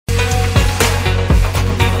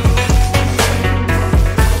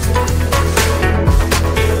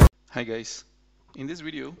Hi guys, in this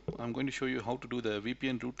video I'm going to show you how to do the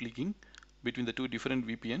VPN route leaking between the two different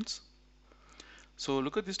VPNs. So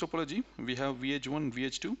look at this topology. We have VH1,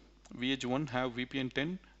 VH2. VH1 have VPN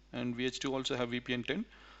 10 and VH2 also have VPN 10.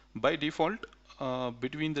 By default,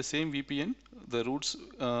 between the same VPN, the routes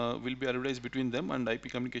will be advertised between them and IP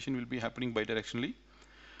communication will be happening bidirectionally.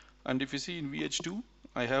 And if you see in VH2,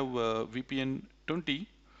 I have VPN 20.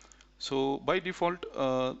 So by default,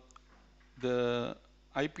 the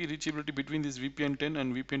IP reachability between this VPN 10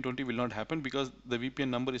 and VPN 20 will not happen because the VPN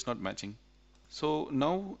number is not matching. So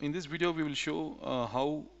now in this video we will show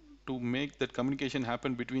how to make that communication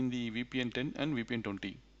happen between the VPN 10 and VPN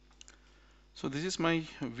 20. So this is my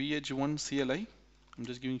VH1 CLI. I'm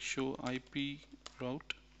just giving show IP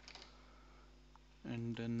route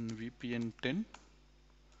and then VPN 10.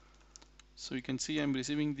 So you can see I'm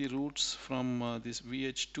receiving the routes from this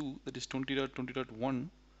VH2, that is 20.20.1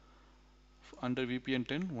 under VPN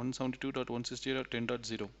 10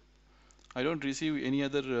 172.168.10.0. I don't receive any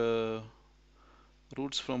other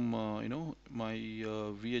routes from my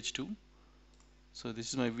VH2. So this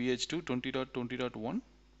is my VH2 20.20.1.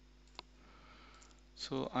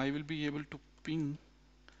 So I will be able to ping,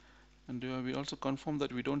 and we also confirm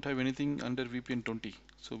that we don't have anything under VPN 20.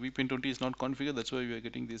 So VPN 20 is not configured, that's why we are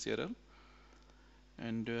getting this error.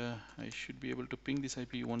 And I should be able to ping this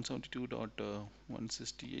IP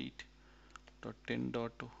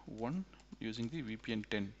 172.168.10.1 using the VPN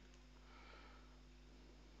 10.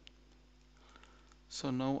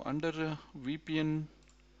 So now under VPN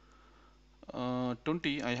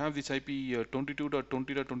 20, I have this IP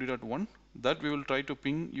 22.20.20.1 that we will try to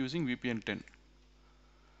ping using VPN 10.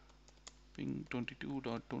 Ping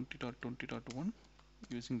 22.20.20.1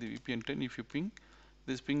 using the VPN 10. If you ping,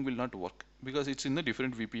 this ping will not work because it's in a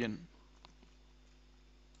different VPN.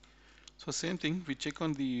 So same thing, we check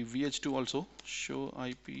on the VH2 also, show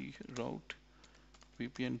IP route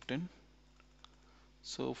VPN 10.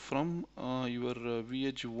 So from your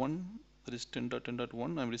VH1, that is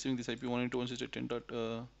 10.10.1, I'm receiving this IP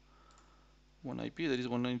 192.168.10.1 IP, that is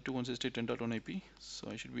 192.168.10.1 IP. So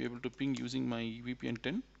I should be able to ping using my VPN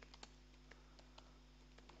 10.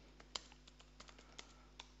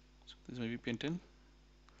 So this is my VPN 10,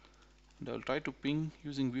 and I'll try to ping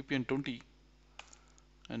using VPN 20,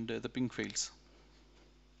 and the ping fails.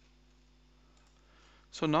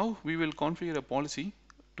 So now we will configure a policy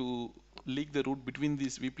to leak the route between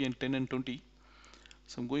this VPN 10 and 20.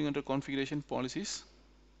 So I'm going under configuration policies.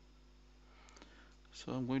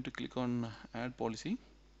 So I'm going to click on add policy.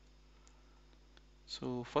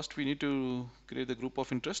 So first we need to create the group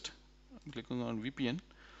of interest. I'm clicking on VPN.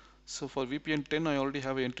 So for VPN 10 I already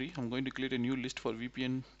have an entry. I'm going to create a new list for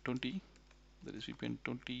VPN 20. That is VPN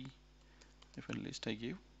 20 list I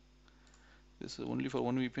gave. This is only for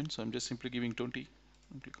one VPN, so I'm just simply giving 20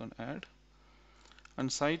 and click on add.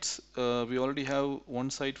 And sites, we already have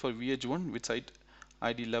one site for VH1 with site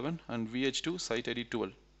ID 11 and VH2 site ID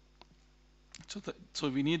 12. So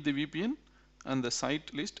we need the VPN and the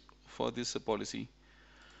site list for this policy.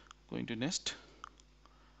 Going to nest,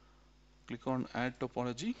 click on add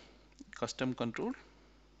topology, custom control.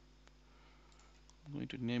 I'm going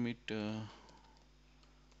to name it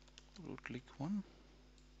route leak 1.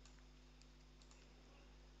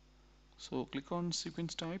 So click on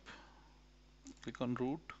sequence type, click on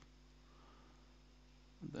route,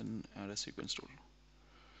 then add a sequence rule.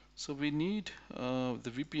 So we need the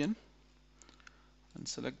VPN, and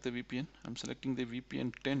select the VPN. I'm selecting the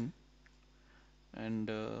VPN 10 and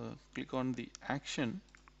click on the action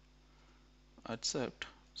accept.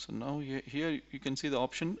 So now here you can see the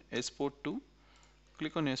option export to.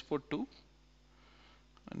 Click on export to,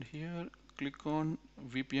 and here click on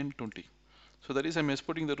VPN 20. So that is I'm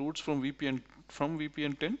exporting the routes from VPN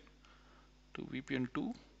 10 to VPN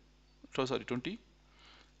 2, sorry 20,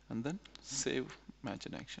 and then save match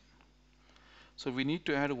in action. So we need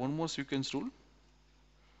to add one more sequence rule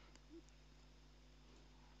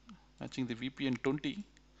matching the VPN 20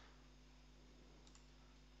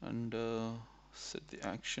 and set the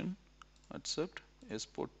action accept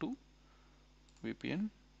export to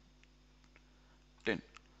VPN 10.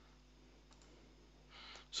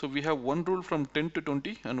 So we have one rule from 10 to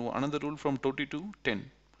 20 and another rule from 20 to 10,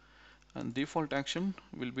 and default action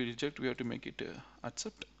will be reject. We have to make it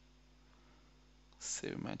accept,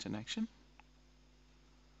 save match in action.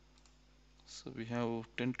 So we have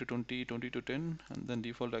 10 to 20, 20 to 10, and then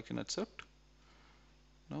default action accept.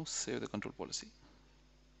 Now save the control policy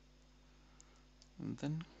and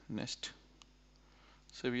then nest.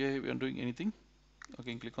 So we are doing anything.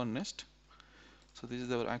 Again click on nest. So this is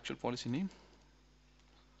our actual policy name.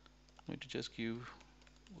 I'm going to just give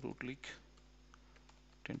route leak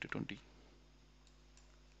 10 to 20.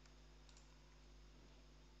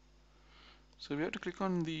 So we have to click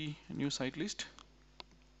on the new site list,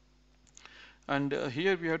 and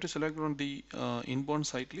here we have to select on the inbound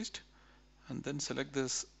site list and then select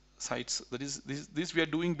this sites. That is, this we are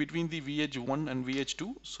doing between the VH1 and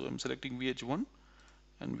VH2. So I'm selecting VH1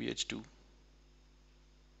 and VH2.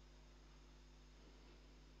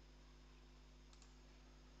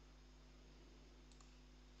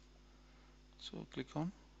 So click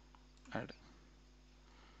on add.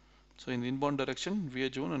 So in the inbound direction,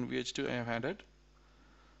 VH1 and VH2 I have added.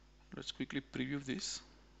 Let's quickly preview this.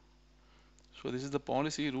 So this is the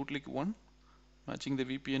policy route link 1 matching the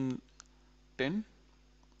VPN 10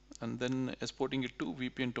 and then exporting it to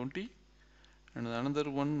VPN 20, and another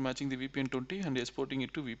one matching the VPN 20 and exporting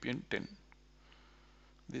it to VPN 10.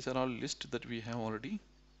 These are all lists that we have already,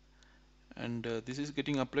 and this is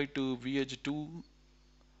getting applied to VH2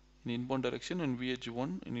 in inbound direction and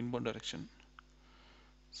VH1 in inbound direction.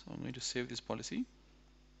 So I'm going to save this policy.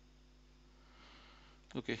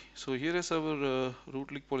 Okay, so here is our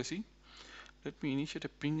route link policy. Let me initiate a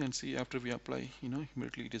ping and see after we apply,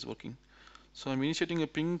 immediately it is working. So I'm initiating a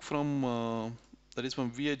ping from that is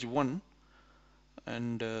from VH1,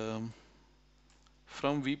 and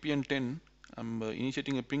from VPN 10 I'm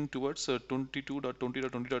initiating a ping towards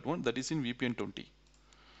 22.20.20.1 that is in VPN 20.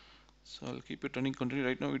 So I'll keep it running continue.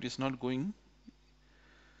 Right now it is not going,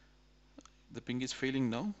 the ping is failing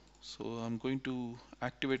now, so I'm going to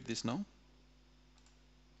activate this now.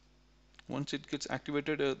 Once it gets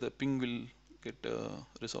activated, the ping will get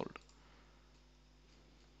resolved.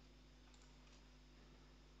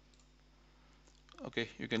 Okay,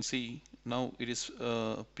 you can see now it is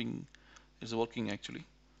ping is working actually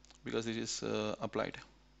because it is applied.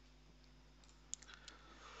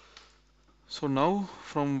 So now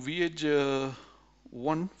from VH1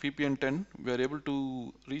 VPN 10 we are able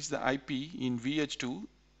to reach the IP in VH2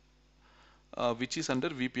 which is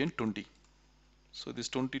under VPN 20. So this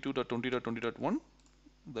 22.20.20.1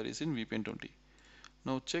 that is in VPN 20.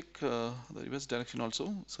 Now check the reverse direction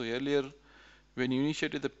also. So earlier when you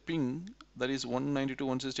initiated the ping, that is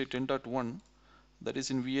 192.168.10.1, that is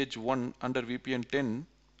in VH1 under VPN 10.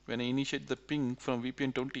 When I initiate the ping from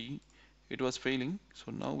VPN 20, it was failing. So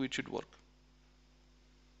now it should work.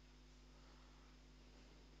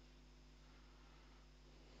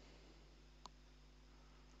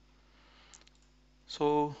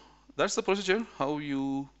 So that's the procedure how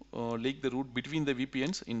you leak the route between the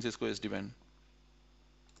VPNs in Cisco SD-WAN.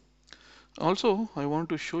 Also, I want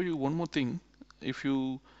to show you one more thing. If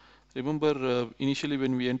you remember initially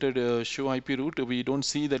when we entered show IP route, we don't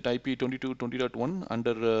see that IP 22.20.1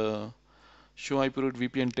 under show IP route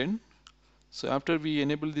VPN 10. So after we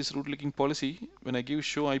enable this route leaking policy, when I give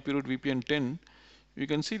show IP route VPN 10, you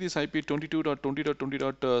can see this IP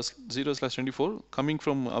 22.20.20.0/24 coming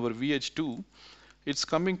from our VH2. It's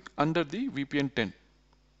coming under the VPN 10.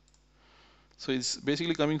 So it's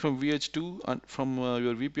basically coming from VH2 and from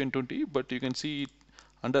your VPN 20, but you can see it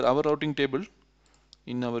under our routing table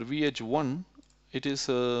in our VH1, it is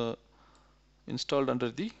installed under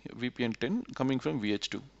the VPN 10 coming from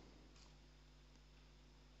VH2.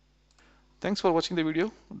 Thanks for watching the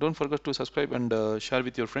video. Don't forget to subscribe and share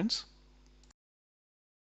with your friends.